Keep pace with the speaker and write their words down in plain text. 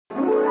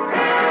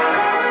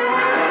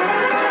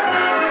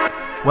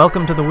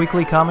Welcome to the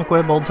weekly Comic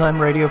Web Old Time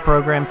Radio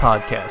Program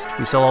podcast.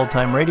 We sell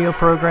old-time radio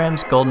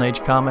programs, Golden Age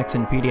comics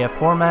in PDF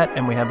format,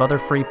 and we have other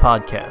free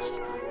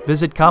podcasts.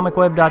 Visit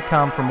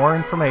comicweb.com for more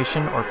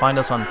information or find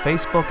us on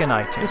Facebook and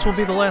iTunes. This will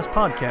be the last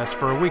podcast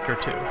for a week or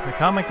two. The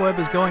Comic Web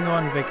is going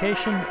on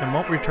vacation and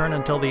won't return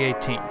until the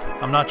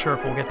 18th. I'm not sure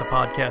if we'll get the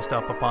podcast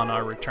up upon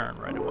our return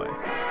right away.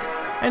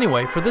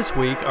 Anyway, for this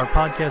week, our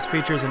podcast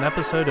features an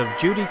episode of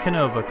Judy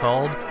Canova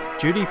called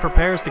Judy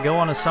Prepares to Go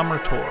on a Summer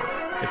Tour.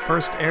 It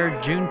first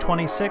aired June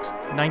 26,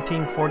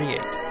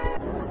 1948.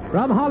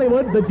 From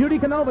Hollywood, The Judy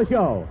Canova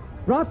Show.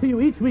 Brought to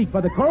you each week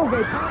by the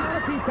Colgate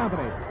Palmolive Teeth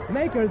Company,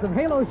 makers of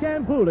Halo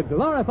Shampoo to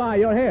glorify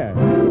your hair.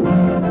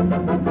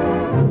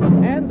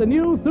 And the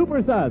new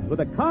Super Suds with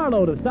a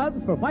carload of suds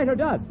for whiter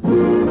duds.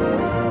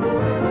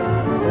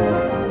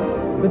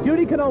 The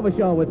Judy Canova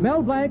Show with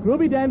Mel Blanc,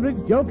 Ruby Dandridge,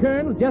 Joe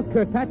Kearns, Jess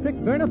Kirkpatrick,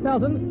 Verna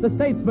Felton, The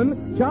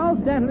Statesman, Charles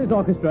Dant and his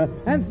orchestra,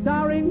 and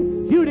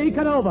starring Judy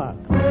Canova.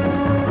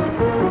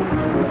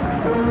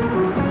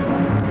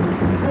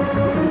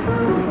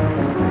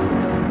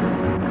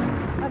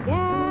 A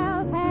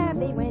gal's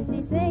happy when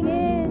she's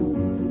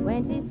singing.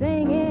 When she's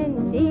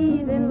singing,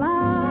 she's in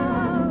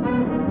love.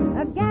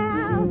 A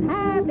gal's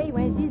happy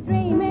when she's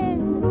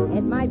dreaming.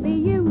 It might be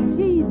you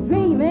she's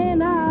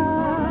dreaming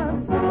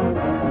of.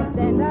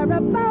 Send her a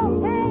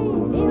bouquet,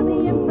 she'll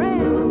be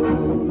impressed.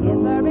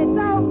 Kiss her, it's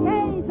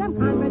okay, some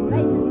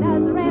conversation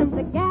does the rest.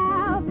 A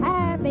gal's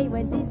happy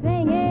when she's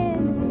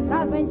singing.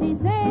 'Cause when she's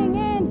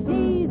singing,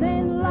 she's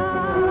in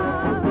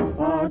love.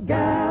 A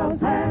gal's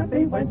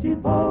happy when she's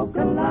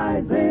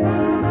vocalizing.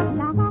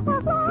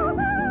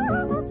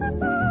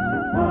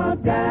 A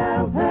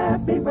gal's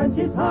happy when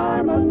she's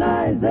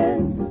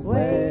harmonizing.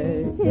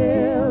 Wait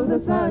till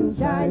the sun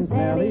shines,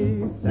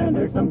 Ellie. Send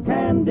her some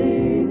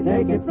candy,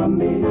 take it from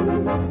me.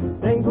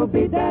 Things will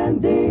be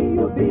dandy,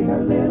 you'll be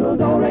her little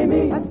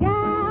do-re-mi. A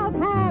gal's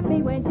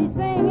happy when she's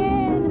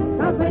singing.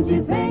 'Cause when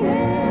she's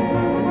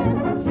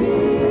singing,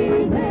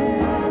 she's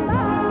in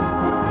love.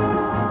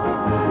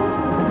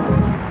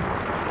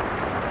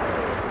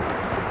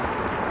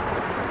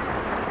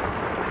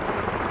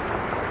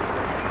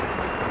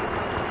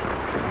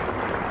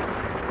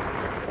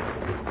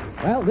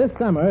 Well, this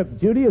summer,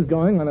 Judy is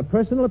going on a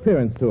personal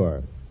appearance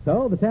tour.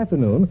 So, this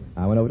afternoon,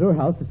 I went over to her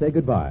house to say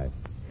goodbye.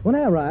 When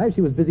I arrived,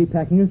 she was busy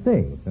packing her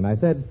things, and I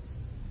said,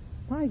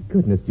 "My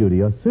goodness, Judy,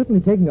 you're certainly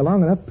taking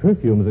along enough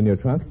perfumes in your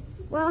trunk."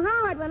 Well,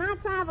 Howard, when I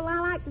travel, I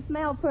like to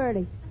smell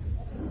pretty.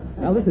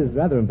 Well, this is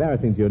rather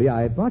embarrassing, Judy.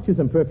 I bought you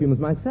some perfumes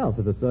myself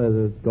as a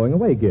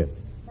going-away gift.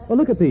 Well,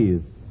 look at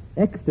these.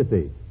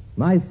 Ecstasy,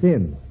 My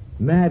Sin,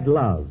 Mad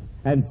Love,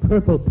 and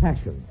Purple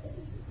Passion.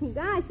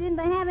 Gosh, didn't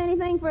they have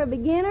anything for a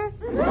beginner?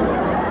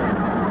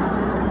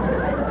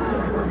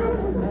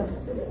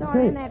 Or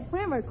in that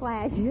primer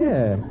class.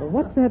 Yeah. Well,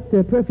 what's that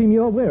perfume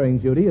you're wearing,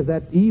 Judy? Is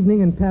that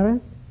Evening in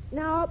Paris?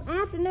 No,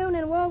 Afternoon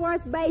in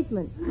Woolworth's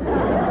basement.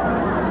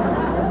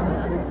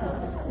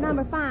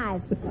 Number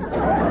 5.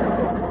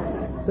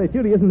 Say,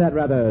 Judy, isn't that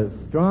rather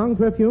strong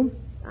perfume?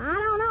 I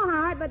don't know,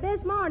 Howard, but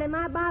this morning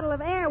my bottle of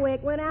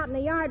Airwick went out in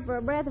the yard for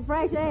a breath of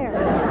fresh air.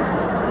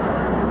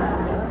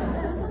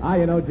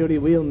 You know, Judy,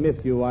 we'll miss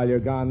you while you're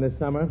gone this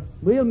summer.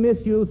 We'll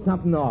miss you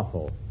something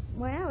awful.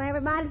 Well,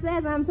 everybody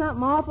says I'm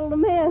something awful to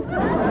miss.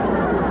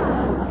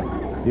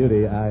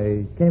 Judy,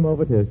 I came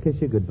over to kiss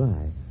you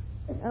goodbye.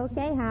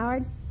 Okay,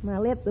 Howard. My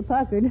lips are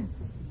puckered.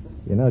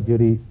 You know,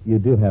 Judy, you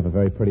do have a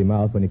very pretty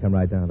mouth when you come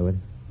right down to it.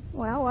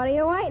 Well, what are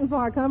you waiting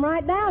for? Come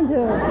right down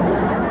to it.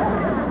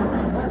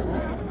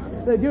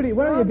 Say, Judy,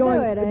 where are you going?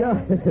 Do it, eh?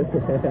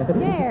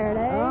 Scared,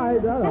 eh? I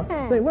don't know.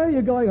 Say, where are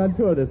you going on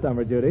tour this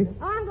summer, Judy?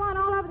 Oh, I'm going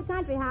all over the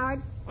country,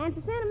 Howard. And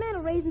for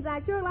sentimental reasons,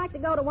 I'd sure like to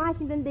go to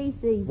Washington,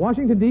 D.C.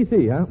 Washington,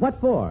 D.C., huh? What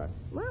for?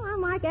 Well,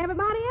 I'm like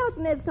everybody else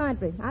in this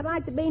country. I'd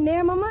like to be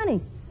near my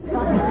money.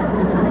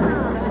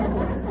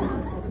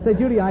 Say,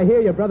 Judy, I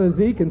hear your brother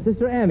Zeke and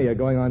sister Annie are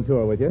going on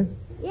tour with you.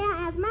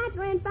 Yeah, as a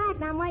matter of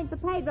fact, I'm waiting for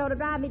Pedro to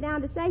drive me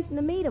down to the station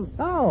to meet him.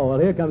 Oh, well,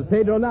 here comes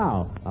Pedro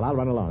now. Well, I'll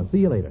run along. See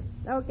you later.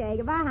 Okay,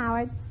 goodbye,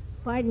 Howard.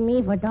 Pardon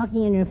me for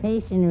talking in your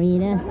face,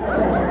 Senorita.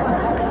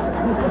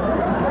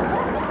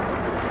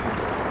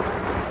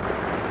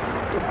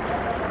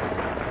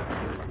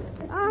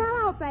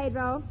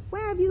 Pedro,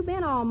 where have you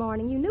been all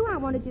morning? You knew I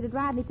wanted you to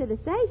drive me to the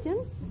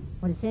station.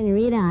 Well,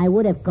 Senorita, I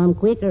would have come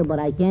quicker, but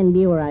I can't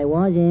be where I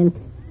wasn't.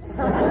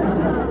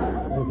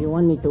 If you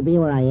want me to be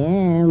where I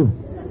am,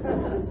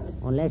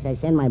 unless I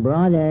send my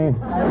brother.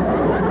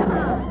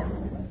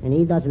 And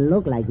he doesn't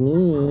look like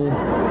me.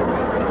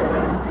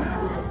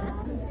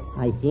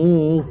 I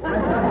think.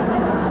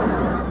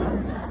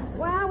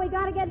 Well, we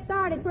got to get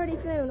started pretty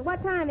soon.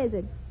 What time is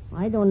it?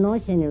 I don't know,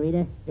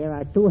 Senorita. There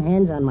are 2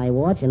 hands on my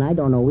watch, and I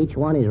don't know which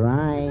one is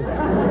right.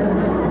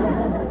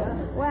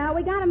 Well,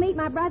 we got to meet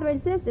my brother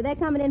and sister. They're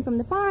coming in from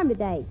the farm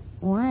today.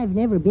 Oh, I've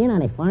never been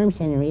on a farm,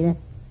 Senorita.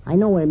 I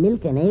know where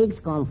milk and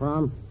eggs come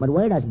from, but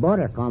where does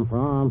butter come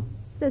from?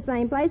 It's the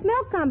same place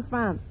milk comes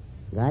from.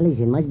 Golly,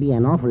 it must be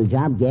an awful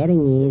job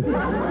getting it.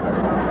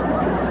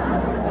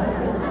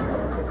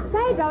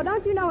 Pedro, Pedro,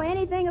 don't you know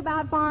anything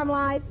about farm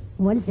life?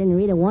 Well,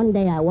 Senorita, one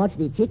day I watched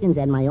the chickens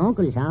at my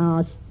uncle's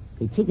house.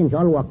 The chickens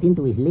all walked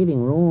into his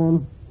living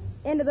room.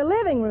 Into the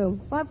living room?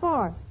 What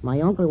for?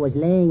 My uncle was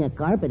laying a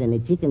carpet, and the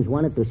chickens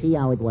wanted to see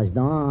how it was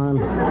done.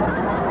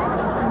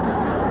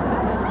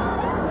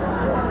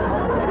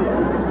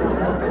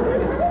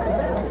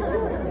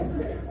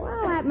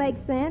 Well, that makes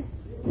sense.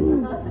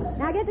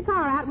 Now get the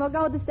car out and we'll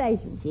go to the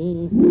station.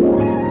 See?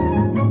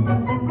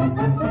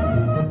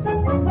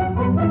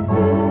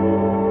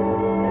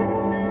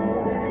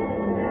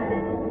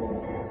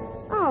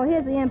 Oh,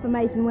 here's the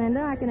information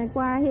window. I can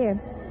inquire here.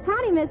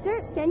 Howdy,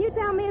 mister. Can you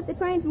tell me if the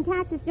train from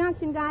Cactus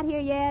Junction got here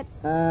yet?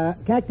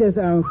 Cactus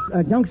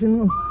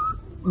Junction.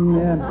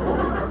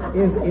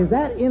 Is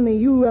that in the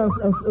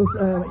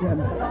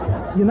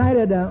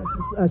United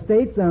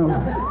States?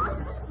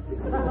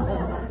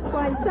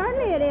 Well,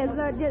 certainly it is.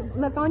 Just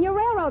look on your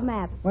railroad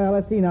map. Well,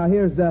 let's see now.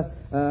 Here's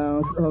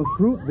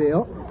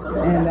Fruitville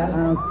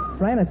and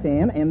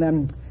Franistan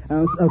and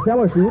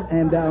Fellowship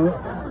and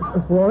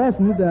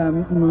Fluorescent.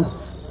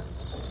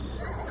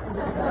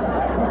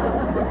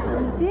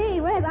 Gee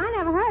whiz, I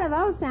never heard of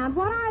those sounds.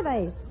 What are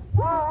they?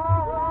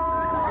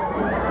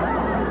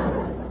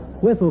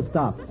 Whistle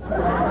stop.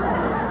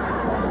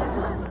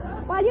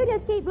 Well, you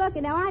just keep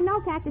looking. Now, I know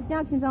Cactus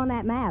Junction's on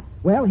that map.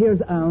 Well,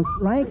 here's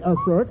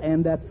Frankfurt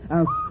and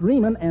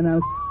Freeman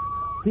and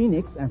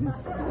Phoenix.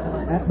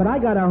 But I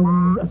got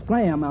a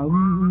scram.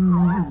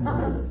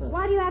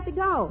 Why do you have to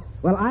go?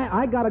 Well,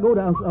 I got to go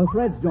to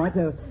Fred's joint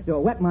to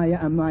wet my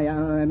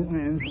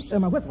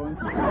whistle.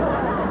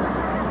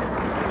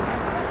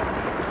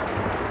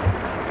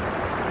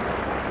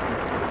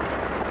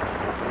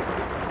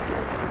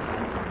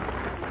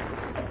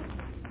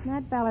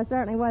 That fella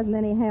certainly wasn't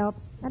any help.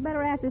 I'd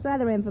better ask this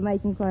other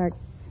information clerk.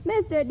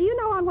 Mister, do you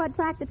know on what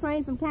track the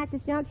train from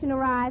Cactus Junction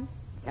arrives?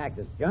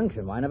 Cactus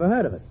Junction? Why, I never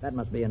heard of it. That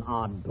must be an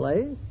odd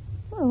place.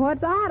 Well,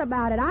 what's odd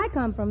about it? I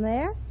come from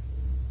there.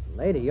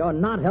 Lady, you're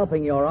not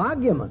helping your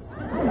argument.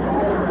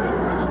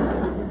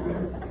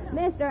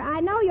 Mister, I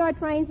know your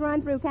trains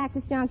run through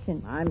Cactus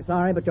Junction. I'm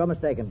sorry, but you're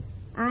mistaken.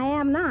 I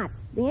am not.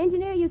 The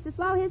engineer used to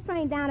slow his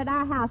train down at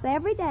our house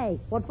every day.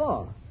 What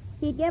for?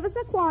 He'd give us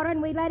a quarter, and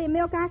we'd let him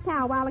milk our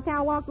cow while the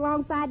cow walked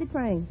alongside the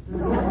train.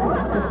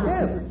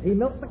 Yes, he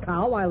milked the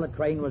cow while the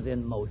train was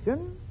in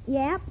motion.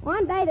 Yep.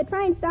 One day the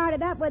train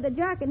started up with a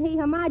jerk, and he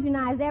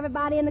homogenized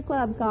everybody in the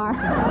club car.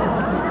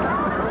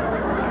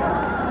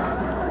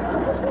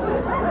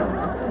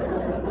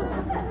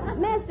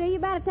 Mister, you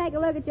better take a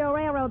look at your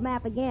railroad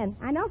map again.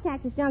 I know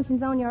Cactus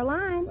Junction's on your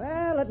line.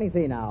 Well, let me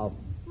see now.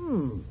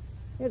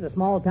 Here's a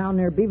small town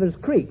near Beaver's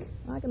Creek.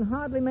 I can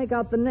hardly make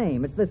out the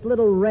name. It's this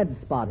little red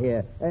spot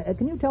here.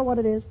 Can you tell what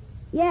it is?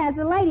 Yeah, it's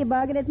a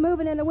ladybug, and it's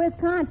moving into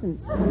Wisconsin.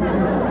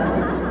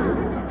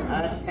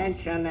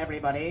 Attention,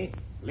 everybody.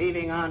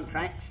 Leaving on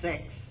track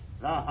 6,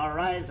 the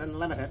Horizon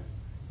Limited.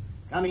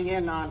 Coming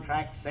in on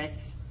track 6,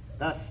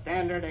 the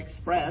Standard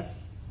Express.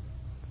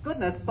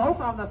 Goodness, both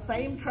on the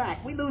same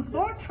track. We lose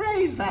more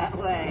trains that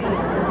way.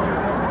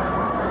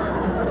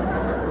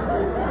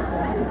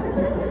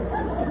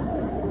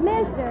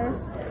 Mister,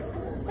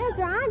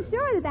 I'm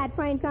sure that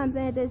train comes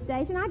in at this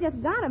station. I just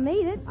gotta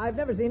meet it. I've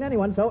never seen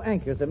anyone so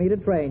anxious to meet a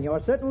train.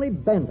 You're certainly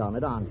bent on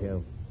it, aren't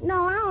you?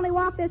 No, I only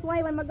walk this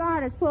way when my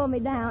garters pull me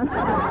down.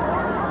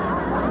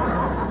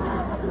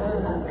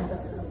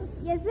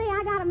 You see,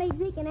 I gotta meet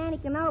Zeke and Annie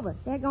Canova.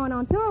 They're going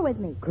on tour with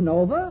me.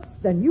 Canova?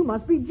 Then you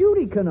must be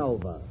Judy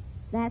Canova.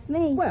 That's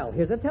me. Well,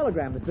 here's a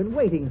telegram that's been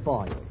waiting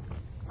for you.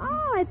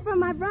 Oh, it's from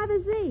my brother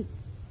Zeke.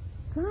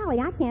 Golly,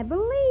 I can't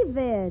believe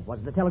this. What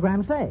does the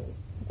telegram say?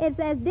 It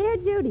says, Dear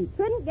Judy,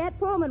 couldn't get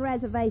Pullman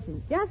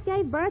reservations. Just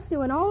gave birth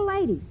to an old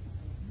lady.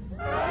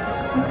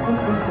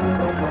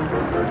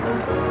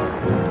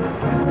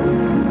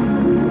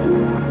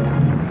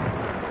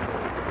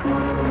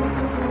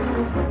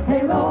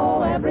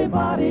 Halo,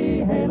 everybody,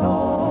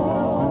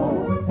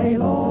 halo.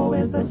 Halo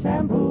is the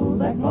shampoo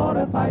that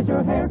glorifies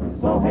your hair.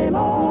 So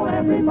halo,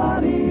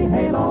 everybody,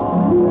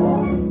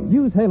 halo.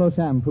 Use Halo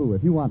shampoo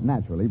if you want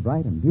naturally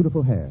bright and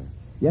beautiful hair.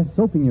 Yes,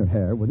 soaping your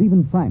hair with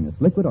even finest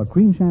liquid or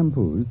cream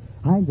shampoos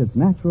hides its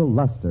natural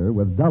luster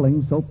with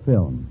dulling soap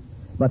film.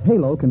 But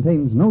Halo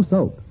contains no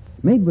soap.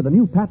 Made with a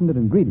new patented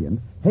ingredient,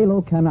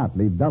 Halo cannot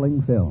leave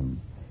dulling film.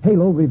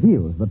 Halo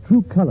reveals the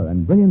true color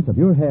and brilliance of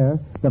your hair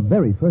the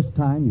very first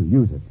time you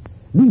use it.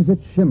 Leaves it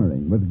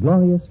shimmering with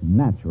glorious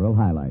natural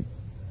highlights.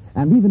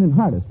 And even in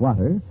hardest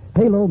water,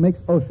 Halo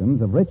makes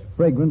oceans of rich,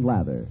 fragrant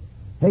lather.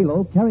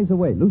 Halo carries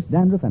away loose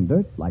dandruff and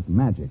dirt like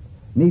magic.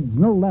 Needs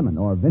no lemon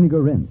or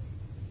vinegar rinse.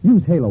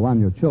 Use Halo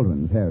on your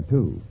children's hair,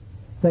 too.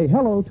 Say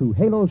hello to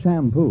Halo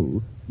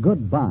shampoo,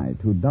 goodbye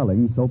to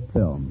dulling soap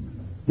film.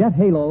 Get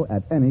Halo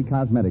at any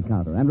cosmetic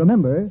counter. And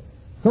remember,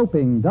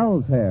 soaping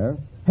dulls hair,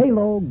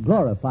 Halo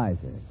glorifies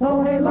it.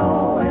 So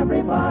halo,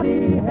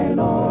 everybody,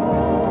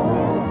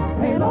 halo.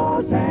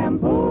 Halo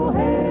shampoo,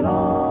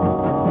 halo.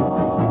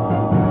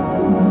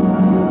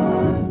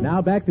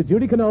 Now back to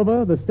Judy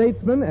Canova, the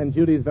statesman, and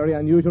Judy's very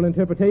unusual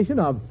interpretation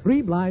of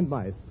Three Blind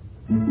Mice.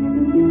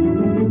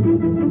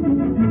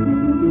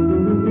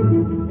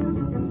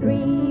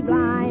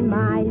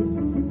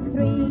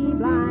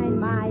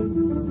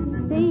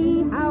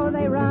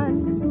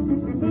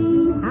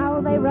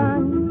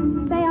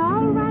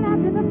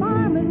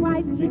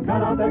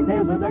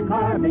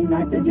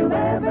 Did you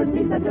ever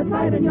see such a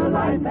sight in your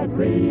life as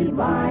three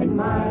blind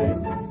mice?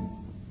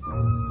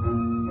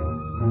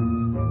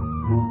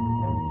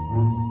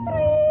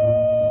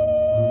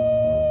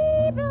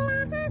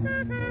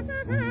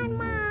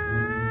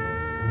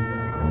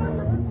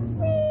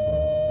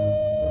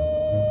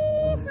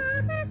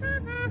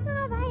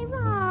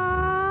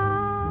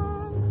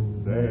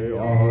 They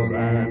all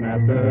ran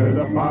after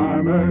the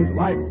farmer's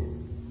wife.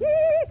 She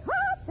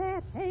caught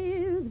their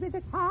tails with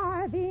a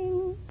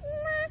carving.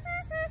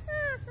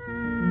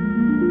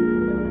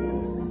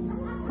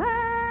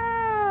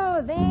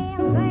 Oh,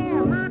 them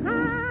there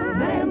mice.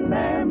 Them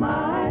there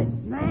mice.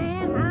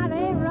 Man, how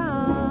they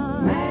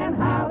run. Man,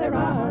 how they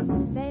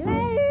run. They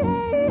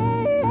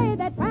lay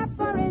the trap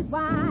for his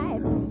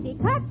wife. She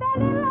cut their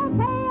little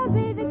tails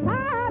with a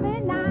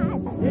carving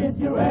knife. Did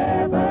you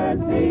ever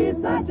see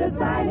such a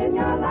sight in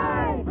your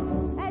life?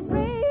 That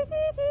three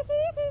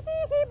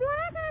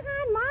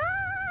blind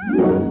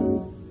mice.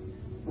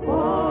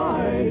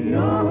 Oi,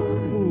 yuck,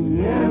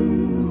 yum.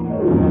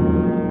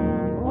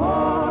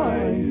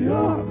 Oi,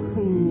 yuck,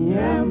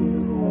 yum.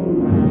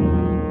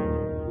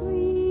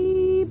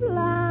 Three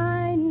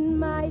blind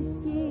mice.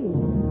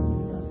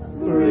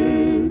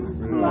 Three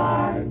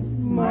blind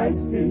mice.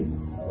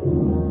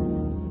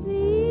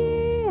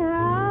 See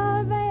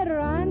how they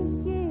run,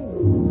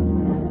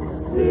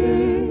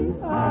 See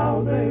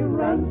how they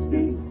run,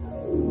 see.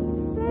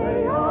 They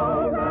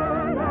all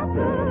ran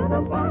after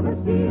the farmer's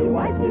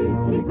whitey.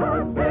 She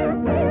caught their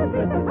tails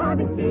with the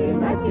carving steel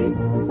knifey.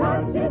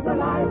 Such is the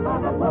life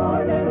of a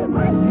poor little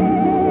mice.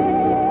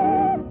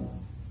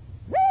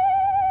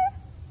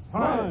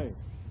 Hi.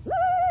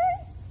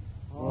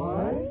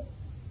 Hi.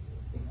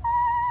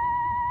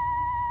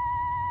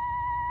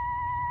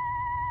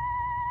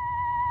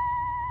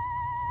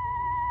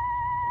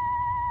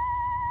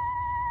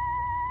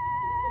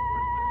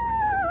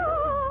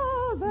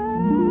 Oh,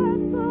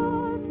 that's the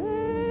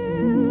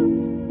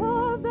tale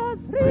of the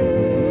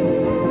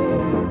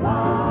three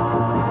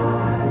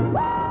blind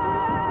mice.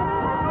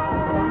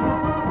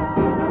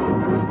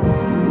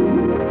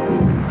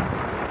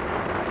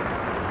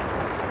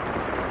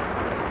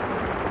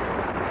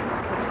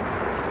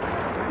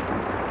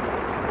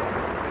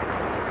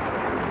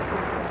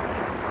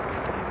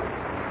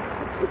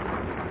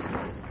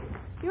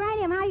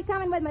 Uranium, how you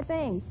coming with my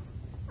things?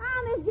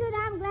 Oh, Miss Judy,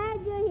 I'm glad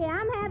you're here.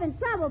 I'm having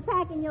trouble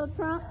packing your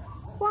trunk.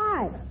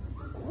 Why?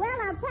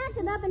 Well, I packed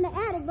it up in the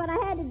attic, but I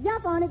had to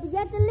jump on it to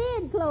get the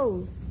lid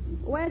closed.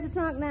 Where's the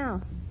trunk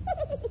now?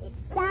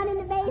 Down in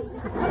the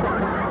basement.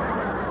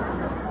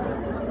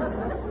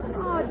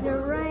 Oh,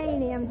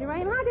 Geranium,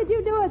 how could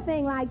you do a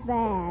thing like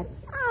that?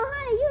 Oh,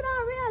 honey, you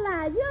don't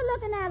realize you're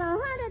looking at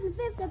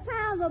 150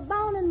 pounds of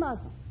bone and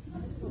muscle.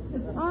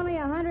 Only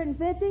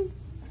 150?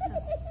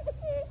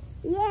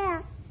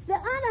 Yeah, the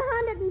other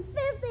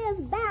 150 is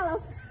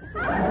ballast.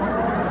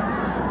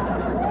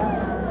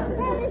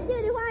 Hey, Miss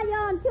Judy, while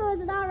you're on tour,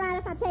 is it all right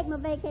if I take my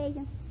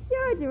vacation?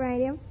 Sure,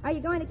 Geranium. Are you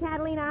going to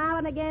Catalina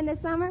Island again this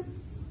summer?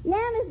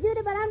 Yeah, Miss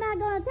Judy, but I'm not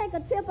going to take a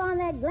trip on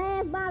that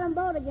glass-bottom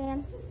boat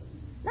again.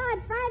 No,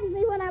 it frightens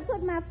me when I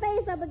put my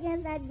face up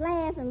against that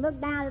glass and look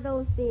down at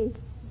those fish.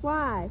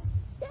 Why?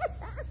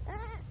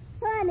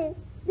 Honey,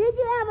 did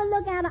you ever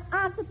look at an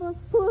octopus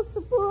puss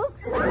to puss?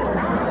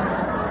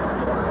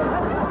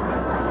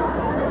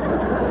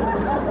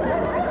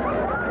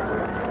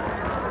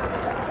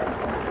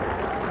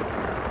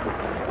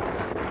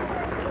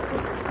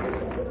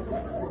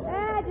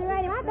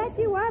 Geranium, I bet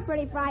you were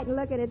pretty frightened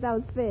looking at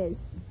those fish.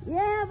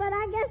 Yeah, but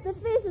I guess the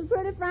fish is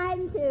pretty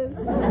frightened, too.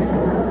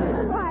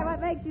 Why? What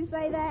makes you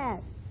say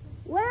that?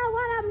 Well,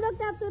 one of them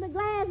looked up through the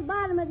glass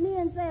bottom at me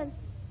and said,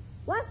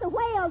 "What's the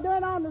whale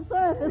doing on the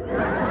surface?"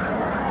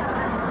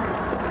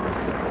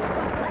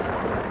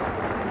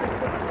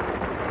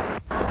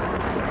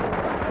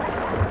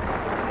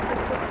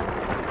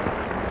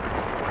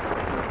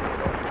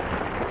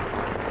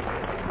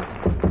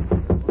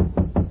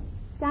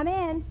 Come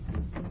in.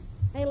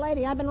 Hey,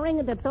 lady, I've been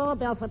ringing the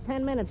doorbell for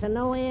 10 minutes and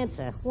no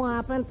answer. What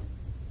happened?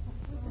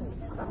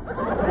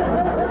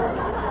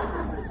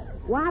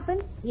 What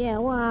happened? Yeah,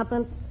 what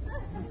happened?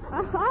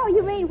 Oh,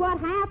 you mean what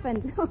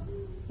happened?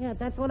 Yeah,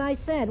 that's what I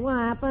said. What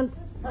happened?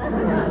 Hey,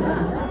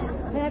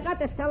 I got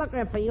this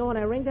telegram for you, and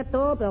I ring the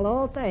doorbell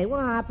all day. What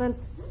happened?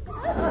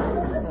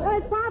 Well,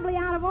 it's probably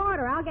out of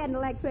order. I'll get an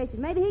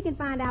electrician. Maybe he can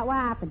find out what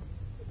happened.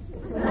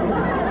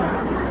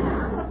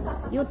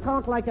 You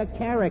talk like a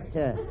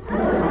character.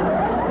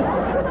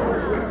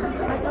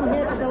 I come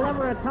here to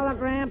deliver a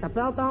telegram. The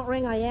bell don't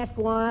ring. I ask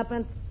what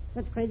happened.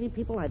 Such crazy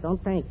people, I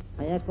don't think.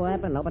 I ask what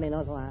happened. Nobody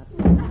knows what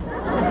happened.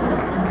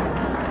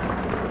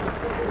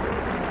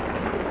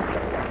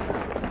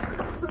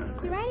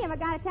 Uranium, I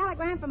got a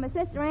telegram from my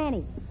sister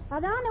Annie.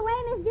 Are they on the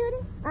way, Miss Judy?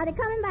 Are they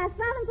coming by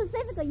Southern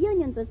Pacific or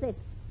Union Pacific?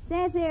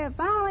 Says here,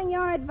 following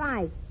your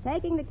advice,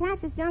 taking the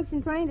Cactus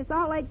Junction train to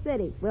Salt Lake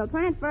City. We'll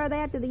transfer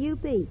there to the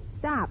UP.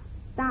 Stop.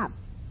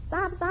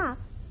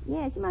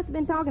 Yeah, she must have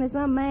been talking to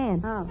some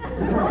man. Oh.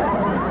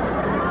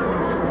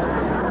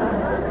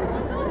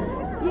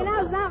 You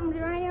know something,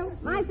 Geranium?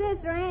 My My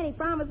sister Annie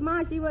promised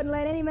Ma she wouldn't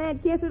let any man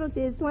kiss her till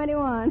she's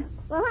 21.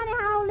 Well, honey,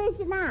 how old is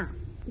she now?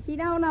 She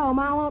don't know.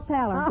 Ma won't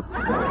tell her.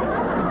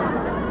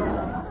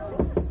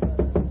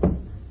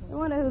 I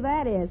wonder who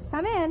that is.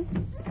 Come in.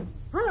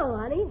 Hello,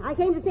 honey. I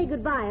came to say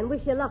goodbye and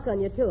wish you luck on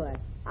your tour.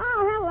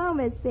 Oh, hello,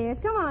 Miss Sears.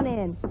 Come on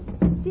in.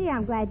 Gee,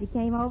 I'm glad you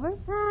came over.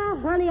 Ah,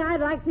 honey,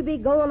 I'd like to be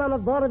going on a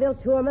vaudeville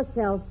tour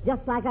myself,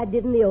 just like I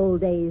did in the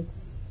old days.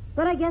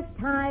 But I guess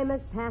time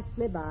has passed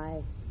me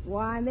by.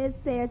 Why, Miss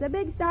Sears, a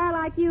big star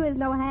like you is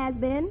no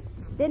has-been.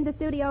 Didn't the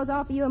studios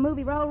offer you a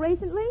movie role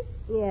recently?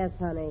 Yes,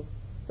 honey.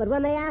 But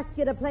when they ask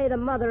you to play the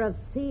mother of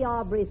C.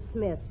 Aubrey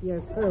Smith,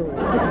 you're through.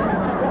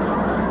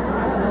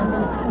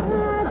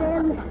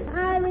 Then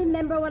I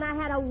remember when I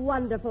had a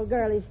wonderful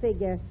girlish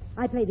figure.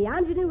 I played the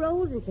ingenue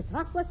roles in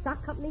Chautauqua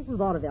stock companies and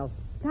vaudeville.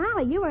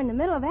 Golly, you were in the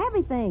middle of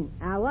everything.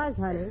 I was,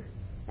 honey.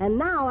 And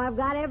now I've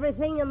got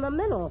everything in the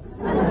middle.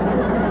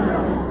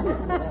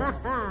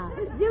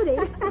 Judy,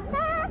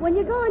 when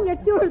you go on your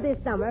tour this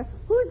summer,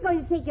 who's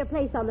going to take your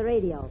place on the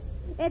radio?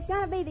 It's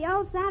going to be the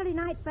old Saturday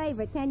night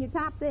favorite. Can you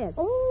top this?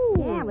 Oh.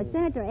 Yeah, with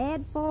Senator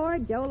Ed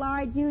Ford, Joe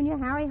Laurie Jr.,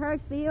 Harry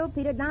Hirschfield,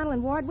 Peter Donald,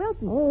 and Ward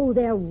Wilson. Oh,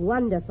 they're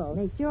wonderful.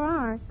 They sure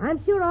are. I'm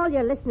sure all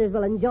your listeners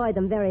will enjoy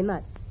them very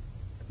much.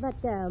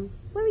 But, where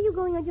are you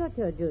going on your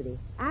tour, Judy?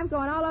 I'm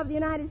going all over the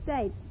United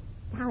States.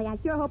 Golly, I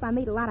sure hope I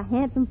meet a lot of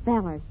handsome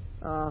fellers.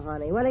 Oh,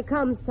 honey, when it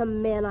comes to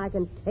men, I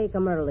can take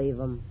 'em or leave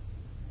 'em.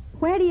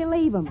 Where do you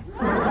leave them?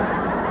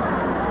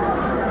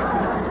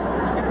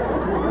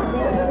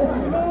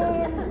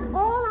 Men.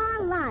 All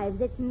our lives,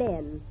 it's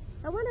men.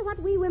 I wonder what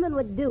we women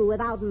would do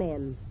without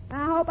men.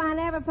 I hope I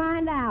never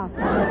find out.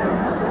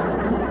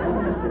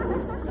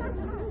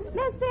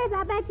 Miss Sears,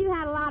 I bet you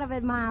had a lot of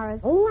admirers.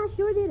 Oh, I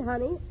sure did,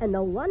 honey. And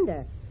no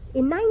wonder.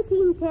 In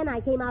 1910, I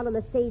came out on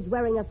the stage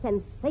wearing a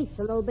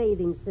sensational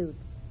bathing suit.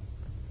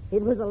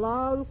 It was a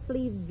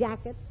long-sleeved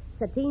jacket,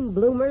 sateen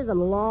bloomers,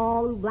 and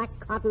long black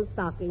cotton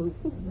stockings.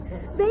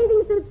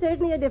 Bathing suits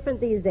certainly are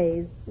different these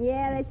days.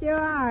 Yeah, they sure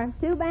are.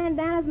 2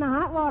 bandanas and a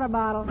hot water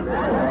bottle.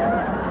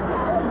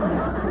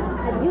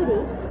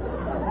 Judy,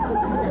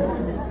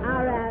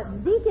 are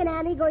Zeke and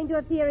Annie going to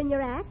appear in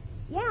your act?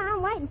 Yeah,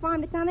 I'm waiting for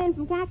him to come in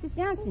from Cactus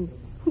Junction.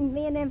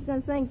 Me and them's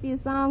going to sing a few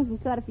songs and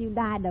cut a few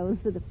didos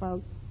for the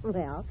folks.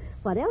 Well,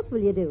 what else will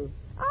you do?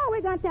 Oh,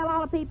 we're going to tell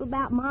all the people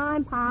about Ma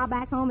and Pa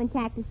back home in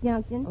Cactus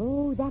Junction.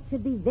 Oh, that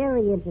should be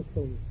very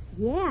interesting.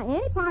 Yeah,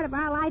 any part of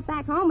our life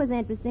back home is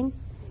interesting.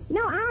 You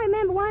know, I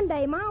remember one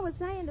day Ma was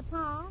saying to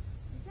Pa,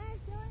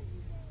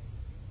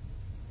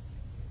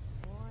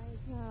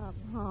 "Wake up,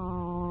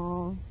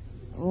 Pa.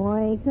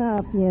 Wake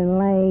up, you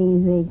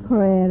lazy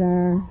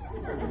critter."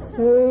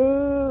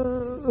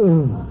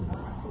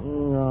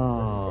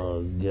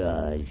 Oh,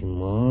 gosh,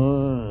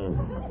 Ma.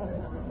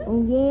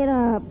 Get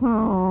up,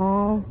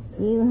 Pa.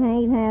 You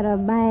ain't had a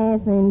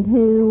bath in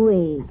 2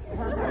 weeks.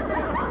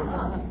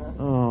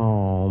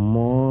 Oh,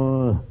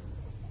 Ma.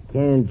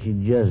 Can't you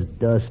just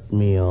dust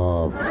me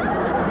off?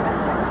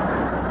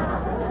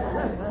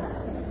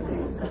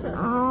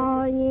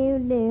 All you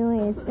do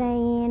is stay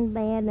in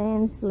bed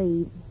and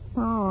sleep.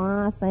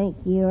 Pa, I think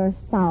you're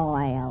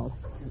spoiled.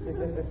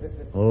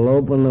 I'll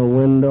open the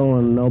window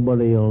and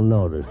nobody will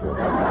notice it.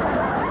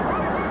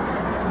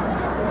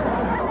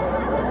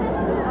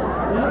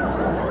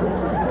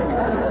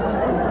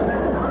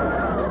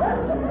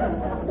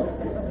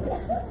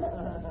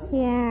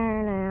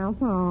 Here now,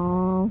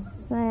 Pa.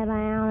 Sit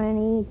down and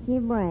eat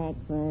your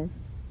breakfast.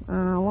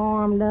 I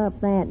warmed up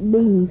that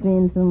beef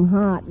in some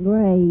hot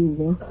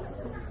gravy.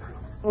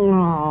 Oh,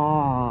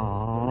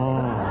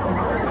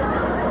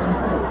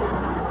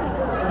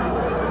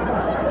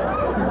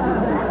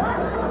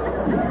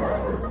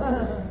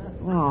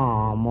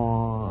 Ma.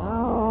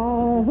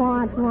 Oh,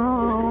 what's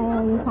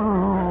wrong, Pa?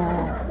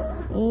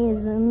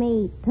 Is the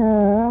meat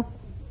tough?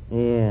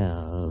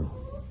 Yeah,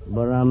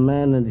 but I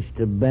managed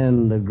to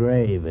bend the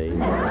gravy.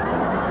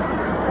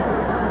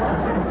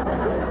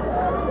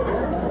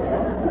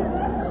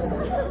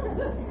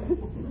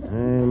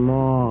 Hey,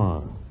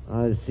 Ma,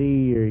 I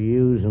see you're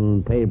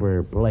using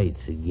paper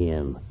plates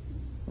again.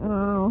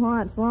 Oh,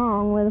 what's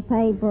wrong with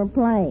paper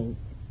plates?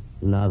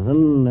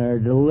 Nothing, they're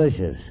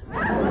delicious.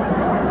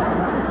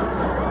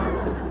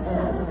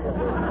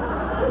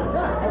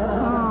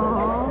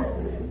 Oh,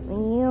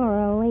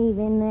 you're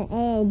leaving the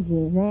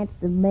edges. That's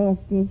the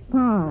bestest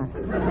part.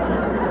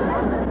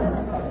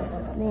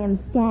 Them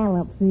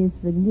scallops is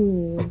the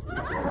good.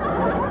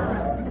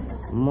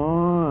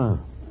 Ma,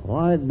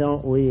 why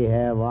don't we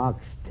have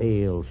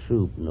oxtail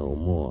soup no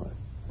more?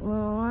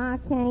 Well, I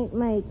can't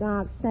make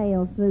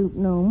oxtail soup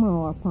no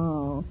more,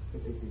 Pa.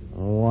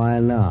 Why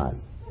not?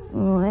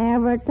 Well,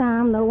 every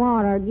time the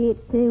water gets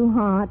too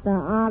hot, the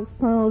ox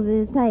pulls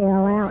his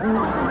tail out and...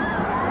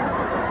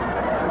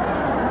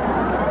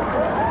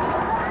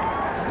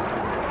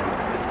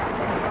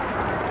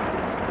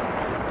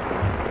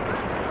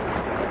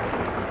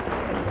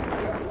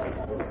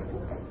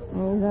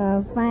 He's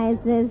the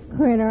fastest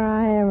critter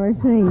I ever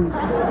seen.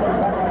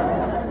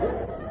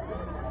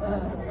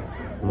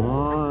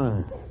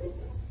 Ma,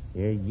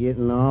 you're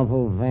getting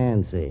awful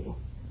fancy.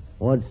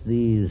 What's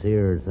these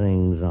here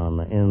things on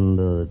the end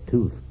of the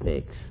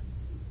toothpicks?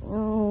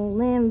 Oh,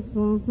 them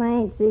some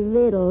fancy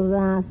vittles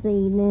I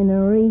seen in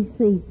a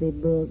receipt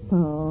book,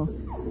 Pa.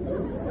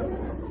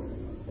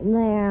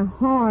 They're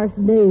horse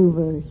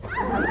doovers.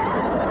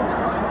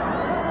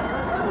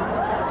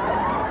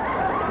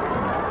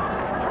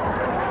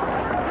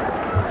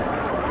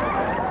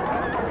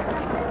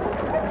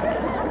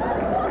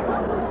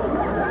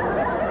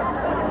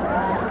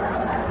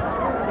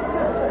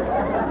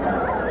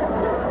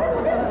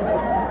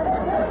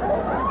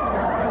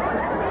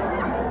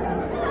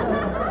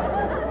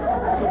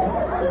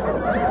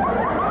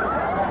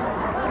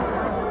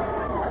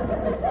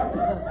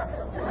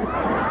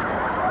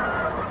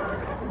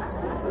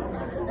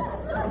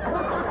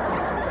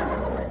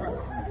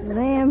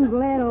 Them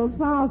little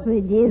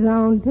sausages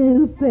on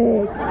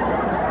toothpicks.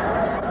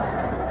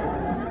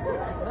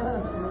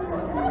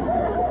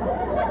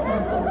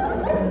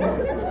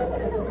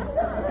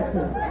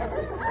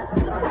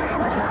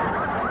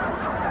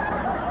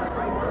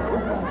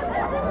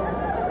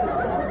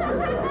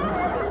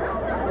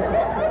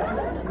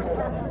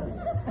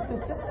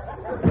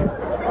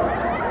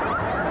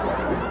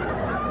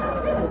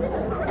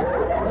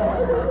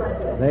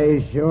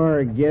 They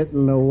sure get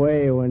in the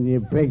way when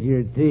you pick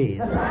your teeth.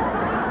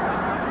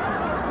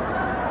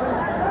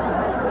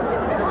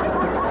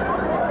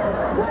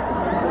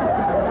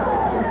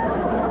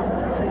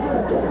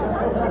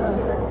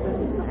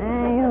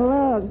 Hey,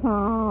 look,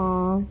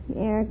 Pa.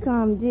 Here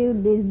come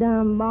Judy's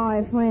dumb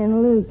boyfriend,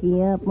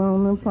 Lukey, up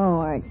on the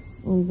porch.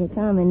 He's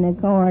a-coming to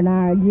court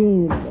our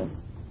Judy.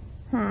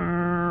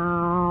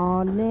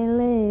 Howdy,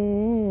 Luke.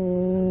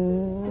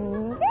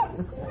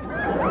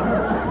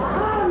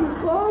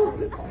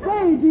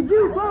 Hey, did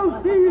you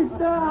folks see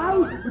the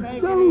house? Slow,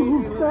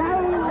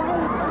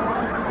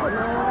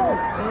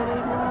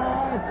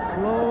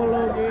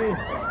 Lukey.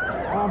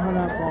 Open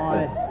up, boy.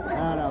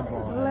 Atta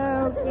boy.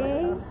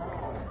 Lukey,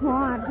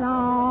 what's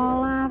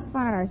all that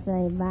fuss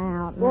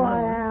about?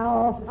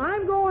 Well,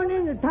 I'm going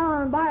into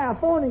town and buy a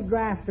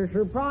phonograph to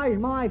surprise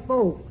my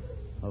folks.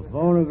 A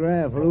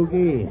phonograph,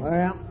 Lukey?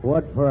 Well,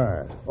 What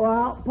for?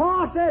 well,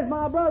 Pa says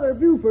my brother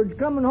Buford's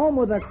coming home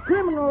with a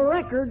criminal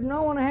record, and I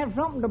want to have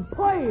something to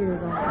play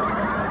it on.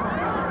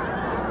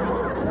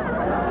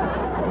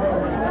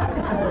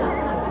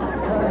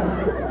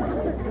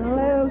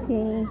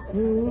 Lukey,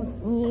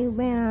 you've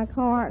been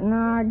a-courting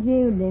our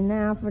Judy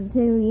now for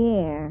 2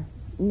 years.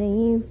 Do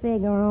you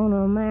figure on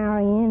a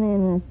marrying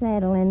and a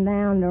settling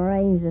down to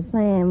raise a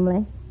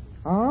family?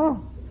 Huh?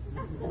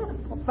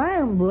 A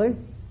family?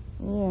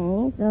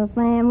 Yes, a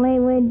family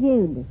with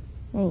Judy.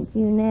 Ain't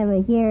you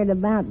never heard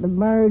about the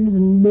birds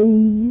and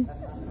bees?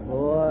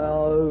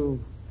 Well,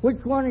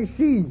 which one is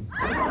she?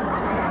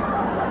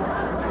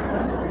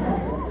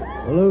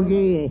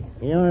 Lukey,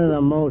 you're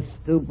the most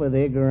stupid,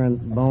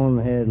 ignorant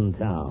bonehead in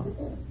town.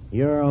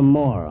 You're a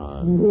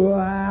moron.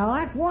 Well,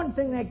 that's one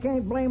thing they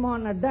can't blame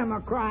on the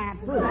Democrats.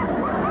 Well,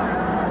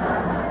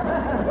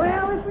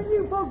 if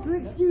you folks will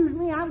excuse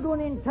me, I'm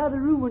going into the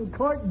room and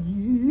court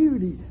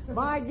Judy.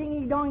 By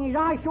dingy dongies,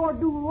 I sure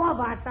do love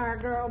that there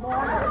girl, boy.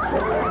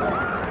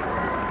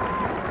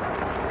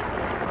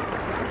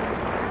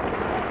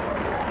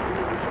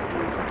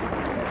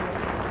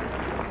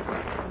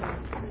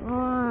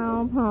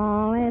 Oh,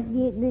 Pa, let's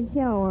get the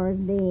chores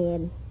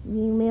did.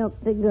 You milk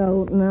the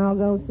goat, and I'll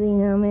go see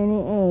how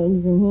many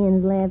eggs and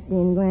hens left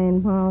in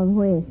Grandpa's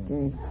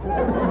whiskers.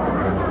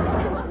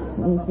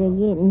 If they're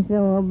getting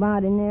so a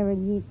body never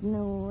gets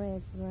no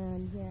rest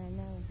around here, I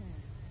know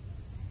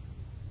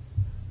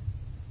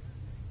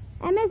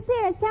how. And Miss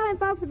Pierce, telling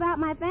folks about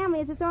my family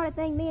is the sort of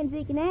thing me and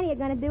Zeke and Annie are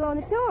going to do on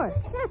the tour.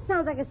 That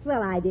sounds like a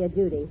swell idea,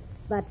 Judy.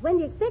 But when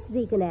do you expect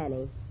Zeke and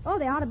Annie? Oh,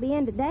 they ought to be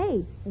in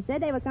today. They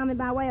said they were coming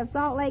by way of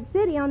Salt Lake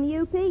City on the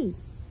UP.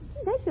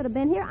 They should have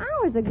been here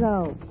hours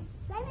ago.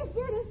 Say, Miss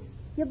Judy,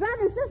 your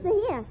brother and sister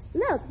here.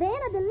 Look, they're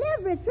in a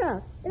delivery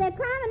truck. They're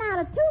climbing out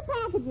of 2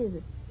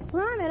 packages.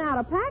 Climbing out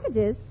of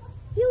packages?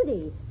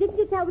 Judy, didn't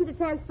you tell them to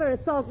transfer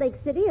to Salt Lake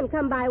City and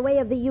come by way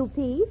of the UP?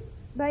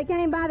 They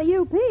came by the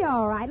UP,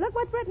 all right. Look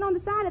what's written on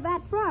the side of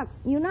that truck.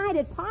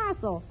 United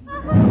Parcel.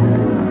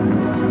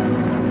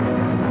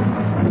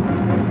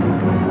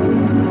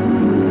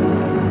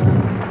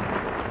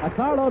 A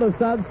carload of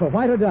suds for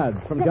Whiter Duds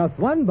from just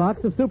 1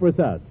 box of Super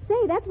Suds.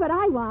 Say, that's what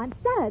I want,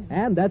 suds.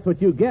 And that's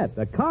what you get,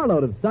 a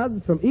carload of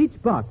suds from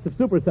each box of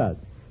Super Suds.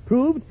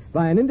 Proved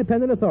by an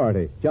independent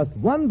authority. Just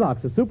 1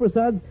 box of Super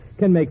Suds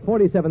can make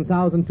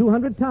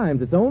 47,200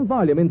 times its own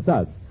volume in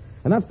suds.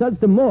 Enough suds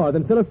to more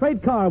than fill a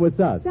freight car with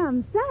suds.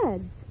 Some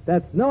suds.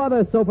 That's no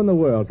other soap in the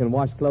world can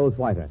wash clothes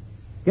whiter.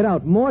 Get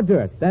out more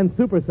dirt than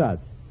Super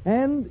Suds.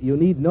 And you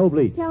need no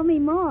bleach. Tell me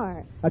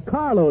more. A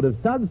carload of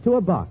suds to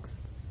a box.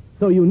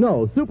 So you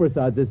know Super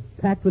Suds is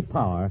packed with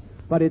power,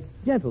 but it's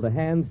gentle to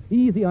hands,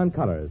 easy on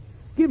colors.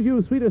 Gives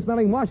you sweeter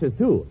smelling washes,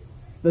 too.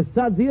 The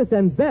sudsiest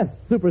and best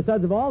Super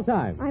Suds of all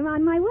time. I'm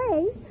on my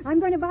way. I'm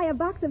going to buy a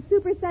box of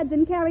Super Suds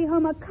and carry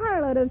home a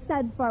carload of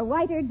suds for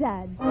Whiter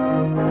Duds.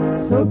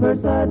 Super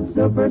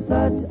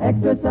Suds,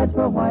 extra suds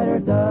for Whiter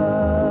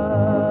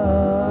Duds.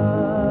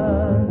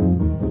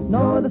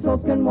 No other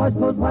soap can wash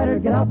clothes whiter,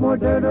 get out more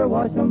dirt or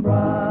wash them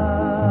brighter.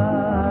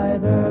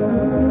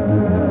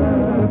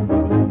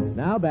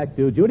 Now back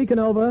to Judy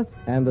Canova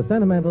and the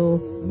sentimental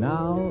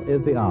Now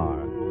Is the Hour.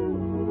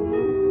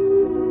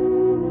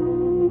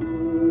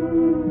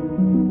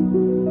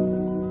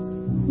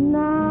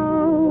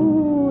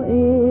 Now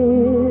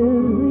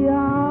is the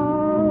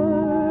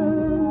hour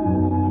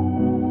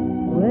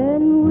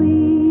when we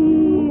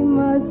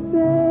must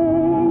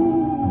say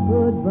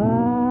goodbye.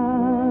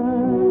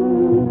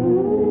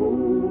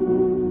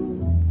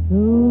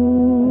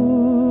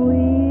 Soon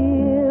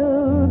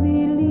we'll be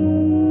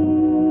leaving,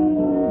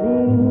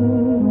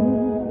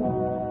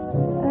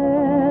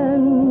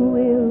 and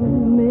we'll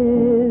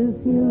miss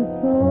you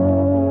so.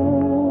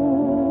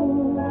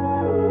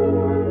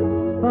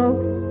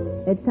 Folks,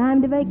 it's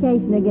time to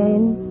vacation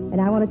again,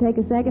 and I want to take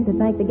a second to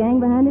thank the gang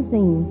behind the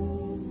scenes.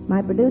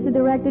 My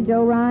producer-director,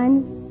 Joe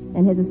Rhines,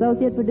 and his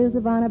associate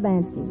producer, Von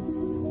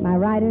Urbanski. My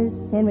writers,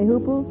 Henry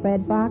Hoople,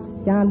 Fred Fox,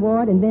 John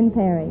Ward, and Vin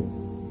Perry.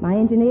 My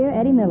engineer,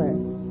 Eddie Miller.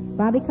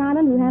 Bobby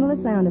Conlon, who handled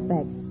the sound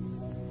effects.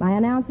 My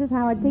announcers,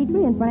 Howard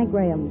Petrie and Frank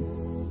Graham.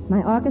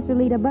 My orchestra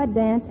leader, Bud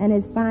Dance, and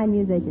his fine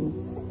musicians.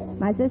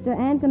 My sister,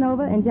 Ann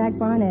Canova, and Jack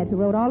Barnett, who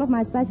wrote all of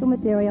my special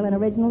material and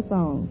original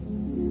songs.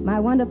 My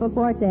wonderful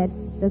quartet,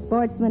 the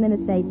Sportsman and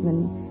the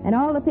Statesman, and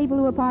all the people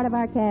who were part of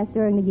our cast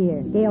during the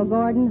year. Gail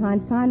Gordon,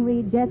 Hans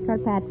Conried, Jess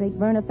Kirkpatrick,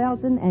 Verna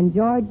Felton, and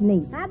George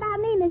Neat. How about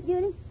me, Miss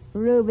Judy?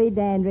 Ruby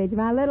Dandridge,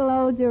 my little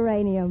old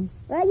geranium.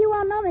 Well, you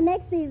won't know me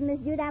next season, Miss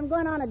Judy. I'm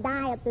going on a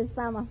diet this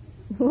summer.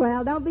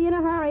 Well, don't be in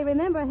a hurry.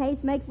 Remember,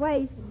 haste makes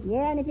waste.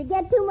 Yeah, and if you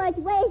get too much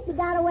waste, you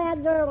gotta wear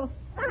girdles.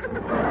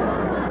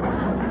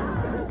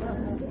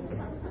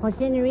 Oh,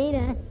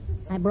 Senorita,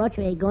 I brought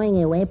you a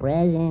going-away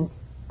present.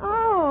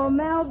 Oh,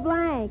 Mel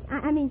Blanc.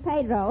 I mean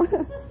Pedro.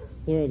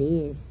 Here it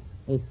is.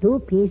 A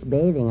two-piece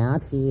bathing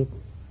outfit.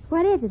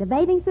 What is it, a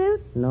bathing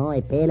suit? No,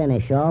 a pail and a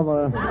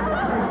shovel.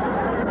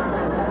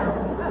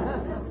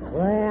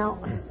 Well,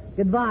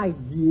 goodbye,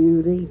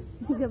 Judy.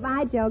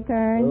 Goodbye, Joe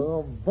Kern.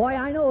 Oh, boy,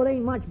 I know it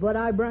ain't much, but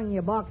I bring you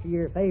a box of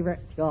your favorite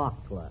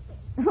chocolate.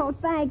 Oh,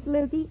 thanks,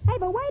 Lukey. Hey,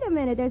 but wait a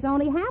minute. There's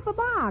only half a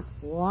box.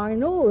 Well, I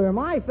know. They're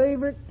my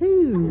favorite,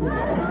 too.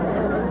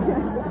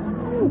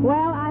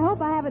 Well, I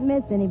hope I haven't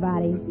missed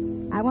anybody.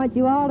 I want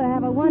you all to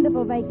have a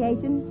wonderful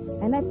vacation,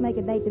 and let's make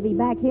a date to be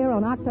back here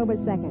on October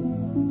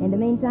 2nd. In the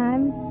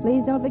meantime,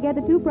 please don't forget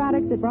the two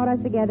products that brought us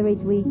together each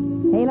week,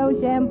 Halo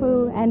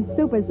Shampoo and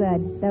Super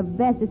Sud, the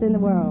bestest in the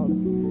world.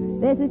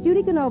 This is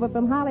Judy Canova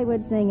from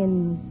Hollywood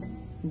singing,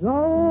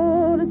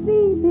 Go to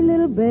sleepy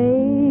little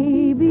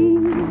baby,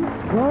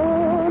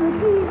 go to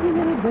sleepy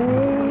little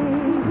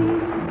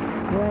baby,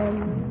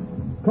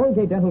 when...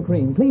 Colgate Dental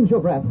Cream cleans your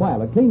breath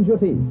while it cleans your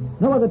teeth.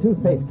 No other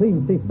toothpaste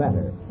cleans teeth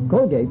better.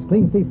 Colgate's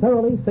cleans teeth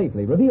thoroughly,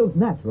 safely, reveals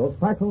natural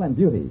sparkle and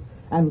beauty.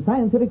 And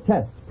scientific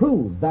tests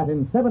prove that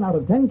in 7 out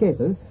of 10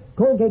 cases,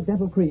 Colgate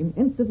Dental Cream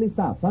instantly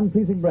stops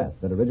unpleasing breath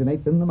that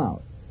originates in the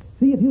mouth.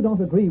 See if you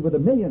don't agree with the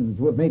millions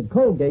who have made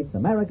Colgate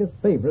America's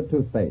favorite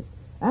toothpaste.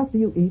 After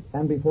you eat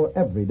and before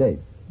every date,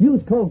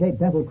 use Colgate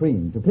Dental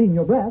Cream to clean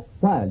your breath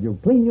while you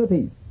clean your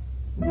teeth.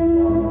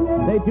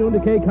 Stay tuned to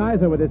Kay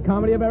Kaiser with his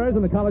comedy of errors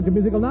in the College of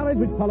Musical Knowledge,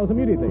 which follows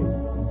immediately.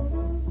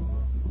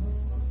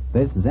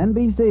 This is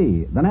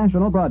NBC, the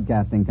National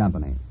Broadcasting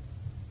Company.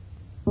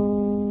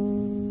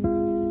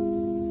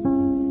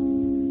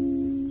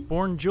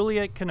 Born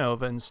Juliet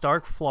Canova in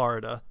Stark,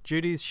 Florida,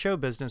 Judy's show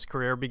business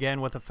career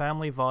began with a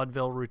family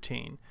vaudeville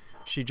routine.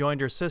 She joined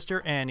her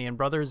sister Annie and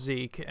brother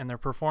Zeke, and their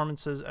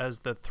performances as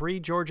the Three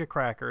Georgia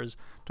Crackers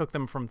took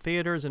them from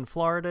theaters in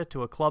Florida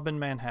to a club in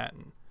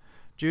Manhattan.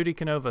 Judy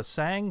Canova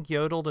sang,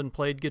 yodeled, and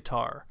played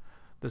guitar.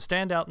 The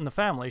standout in the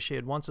family, she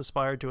had once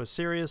aspired to a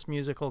serious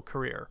musical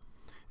career.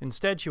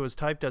 Instead, she was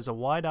typed as a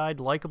wide-eyed,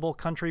 likable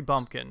country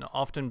bumpkin,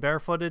 often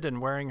barefooted and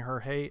wearing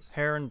her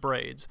hair in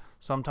braids,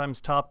 sometimes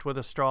topped with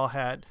a straw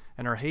hat,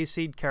 and her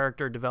hayseed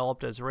character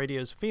developed as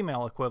radio's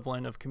female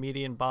equivalent of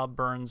comedian Bob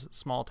Burns'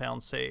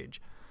 Small-Town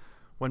Sage.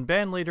 When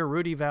bandleader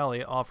Rudy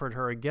Valley offered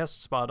her a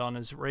guest spot on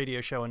his radio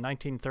show in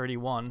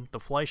 1931, The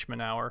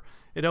Fleischman Hour,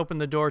 it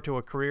opened the door to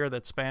a career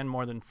that spanned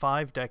more than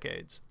 5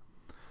 decades.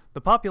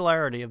 The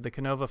popularity of the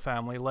Canova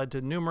family led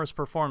to numerous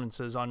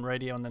performances on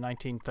radio in the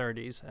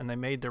 1930s, and they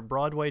made their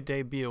Broadway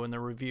debut in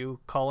the revue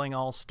Calling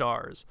All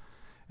Stars.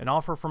 An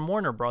offer from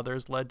Warner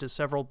Brothers led to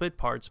several bit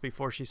parts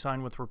before she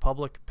signed with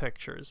Republic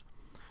Pictures.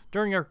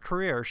 During her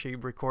career, she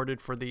recorded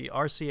for the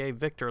RCA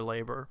Victor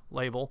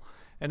label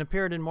and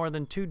appeared in more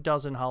than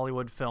 24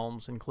 Hollywood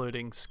films,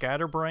 including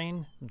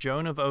Scatterbrain,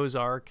 Joan of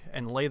Ozark,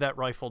 and Lay That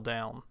Rifle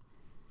Down.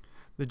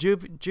 The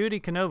Judy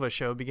Canova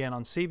Show began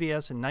on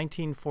CBS in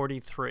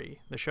 1943.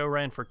 The show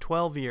ran for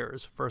 12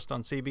 years, first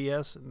on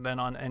CBS, then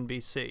on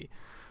NBC,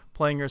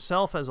 playing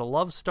herself as a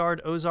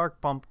love-starred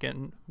Ozark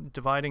bumpkin,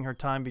 dividing her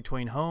time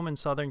between home and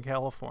Southern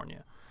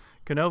California.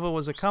 Canova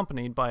was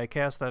accompanied by a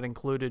cast that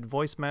included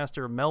voice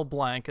master Mel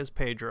Blanc as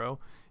Pedro,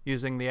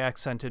 using the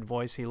accented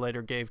voice he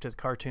later gave to the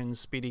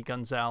cartoons Speedy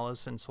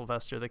Gonzales and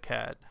Sylvester the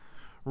Cat.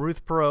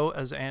 Ruth Perot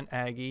as Aunt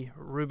Aggie,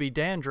 Ruby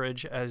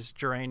Dandridge as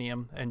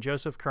Geranium, and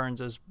Joseph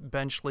Kearns as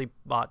Benchley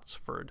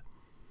Botsford.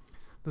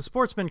 The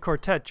Sportsmen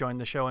Quartet joined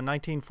the show in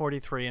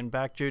 1943 and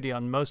backed Judy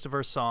on most of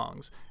her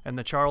songs, and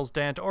the Charles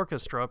Dant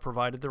Orchestra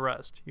provided the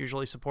rest,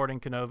 usually supporting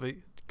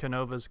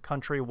Canova's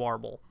country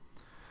warble.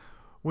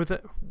 With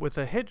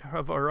a hit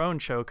of her own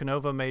show,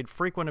 Canova made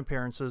frequent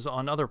appearances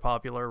on other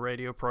popular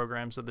radio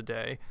programs of the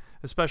day,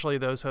 especially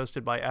those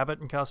hosted by Abbott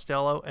and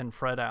Costello and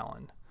Fred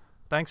Allen.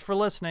 Thanks for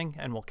listening,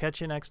 and we'll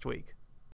catch you next week.